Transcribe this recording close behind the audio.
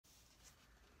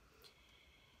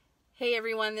Hey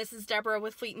everyone, this is Deborah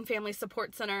with Fleet and Family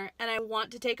Support Center, and I want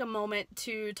to take a moment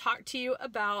to talk to you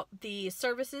about the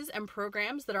services and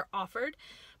programs that are offered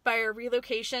by our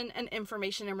relocation and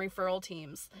information and referral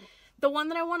teams. The one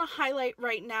that I want to highlight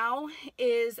right now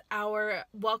is our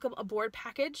Welcome Aboard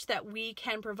package that we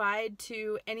can provide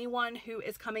to anyone who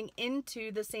is coming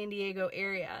into the San Diego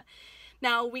area.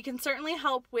 Now, we can certainly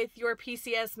help with your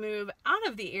PCS move out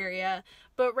of the area,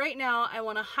 but right now I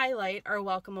want to highlight our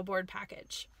Welcome Aboard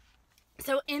package.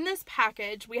 So in this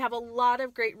package, we have a lot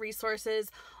of great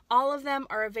resources. All of them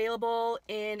are available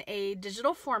in a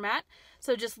digital format.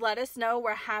 So just let us know.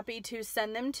 We're happy to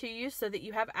send them to you so that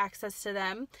you have access to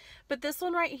them. But this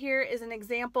one right here is an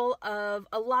example of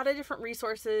a lot of different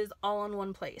resources all in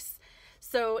one place.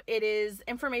 So it is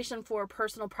information for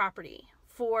personal property,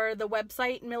 for the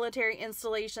website military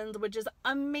installations, which is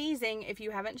amazing if you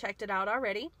haven't checked it out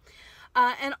already.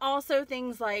 And also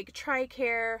things like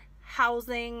TRICARE,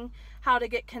 housing, how to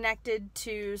get connected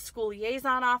to school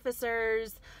liaison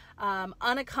officers,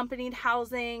 unaccompanied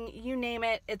housing, you name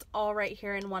it, it's all right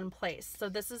here in one place. So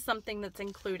this is something that's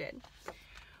included.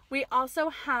 We also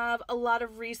have a lot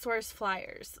of resource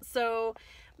flyers. So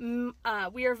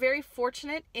we are very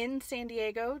fortunate in San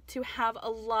Diego to have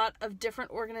a lot of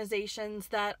different organizations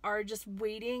that are just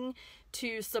waiting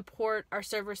to support our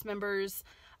service members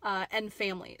and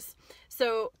families.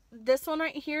 So this one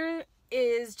right here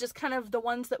is just kind of the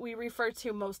ones that we refer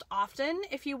to most often,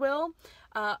 if you will.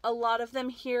 A lot of them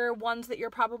here, ones that you're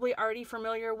probably already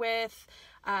familiar with.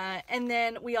 And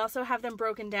then we also have them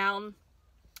broken down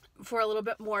for a little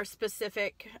bit more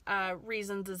specific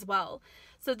reasons as well.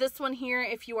 So this one here,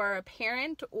 if you are a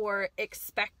parent or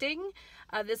expecting,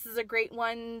 this is a great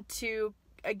one to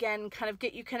again kind of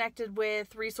get you connected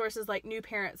with resources like New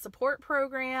Parent Support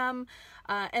Program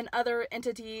and other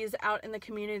entities out in the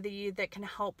community that can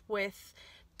help with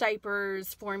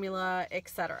diapers, formula,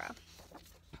 etc.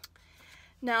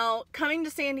 Now, coming to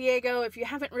San Diego, if you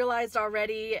haven't realized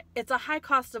already, it's a high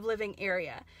cost of living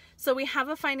area. So we have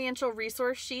a financial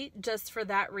resource sheet just for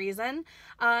that reason.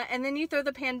 And then you throw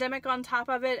the pandemic on top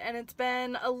of it, and it's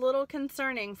been a little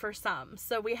concerning for some.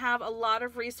 So we have a lot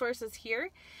of resources here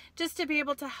just to be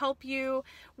able to help you,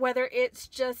 whether it's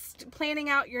just planning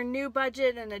out your new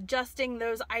budget and adjusting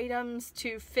those items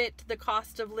to fit the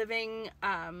cost of living,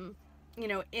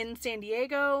 in San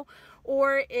Diego,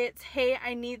 or it's, hey,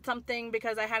 I need something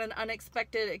because I had an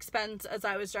unexpected expense as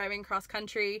I was driving cross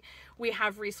country. We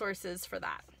have resources for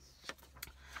that.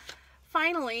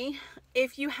 Finally,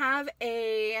 if you have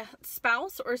a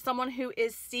spouse or someone who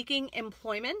is seeking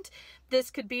employment, this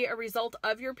could be a result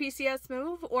of your PCS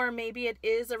move, or maybe it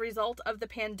is a result of the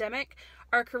pandemic.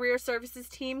 Our career services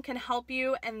team can help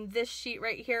you, and this sheet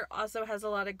right here also has a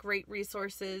lot of great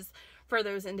resources for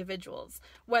those individuals.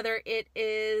 Whether it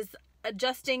is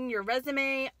adjusting your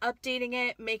resume, updating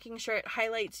it, making sure it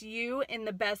highlights you in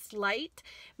the best light.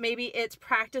 Maybe it's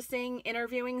practicing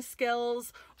interviewing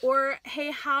skills, or hey,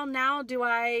 how now do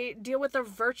I deal with a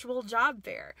virtual job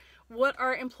fair? What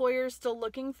are employers still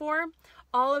looking for?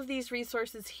 All of these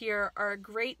resources here are a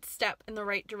great step in the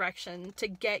right direction to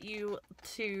get you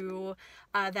to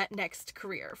that next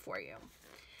career for you.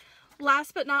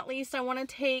 Last but not least, I want to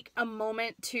take a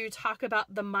moment to talk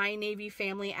about the My Navy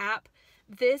Family app.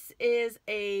 This is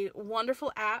a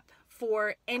wonderful app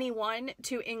for anyone,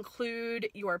 to include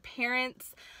your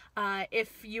parents.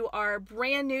 If you are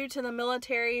brand new to the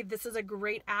military, this is a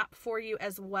great app for you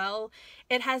as well.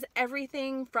 It has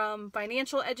everything from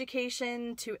financial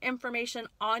education to information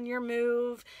on your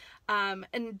move,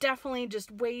 and definitely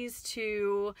just ways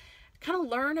to kind of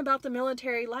learn about the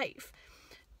military life.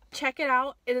 Check it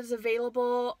out. It is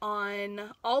available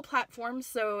on all platforms.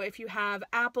 So if you have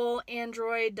Apple,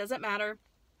 Android, doesn't matter.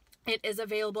 It is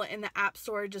available in the App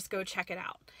Store. Just go check it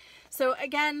out. So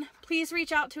again, please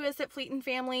reach out to us at Fleet and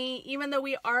Family. Even though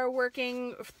we are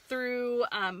working through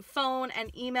phone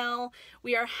and email,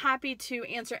 we are happy to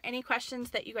answer any questions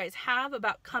that you guys have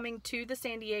about coming to the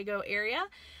San Diego area.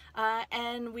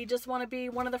 And we just want to be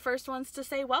one of the first ones to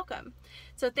say welcome.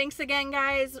 So thanks again,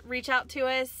 guys. Reach out to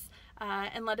us.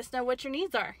 And let us know what your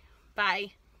needs are.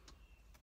 Bye.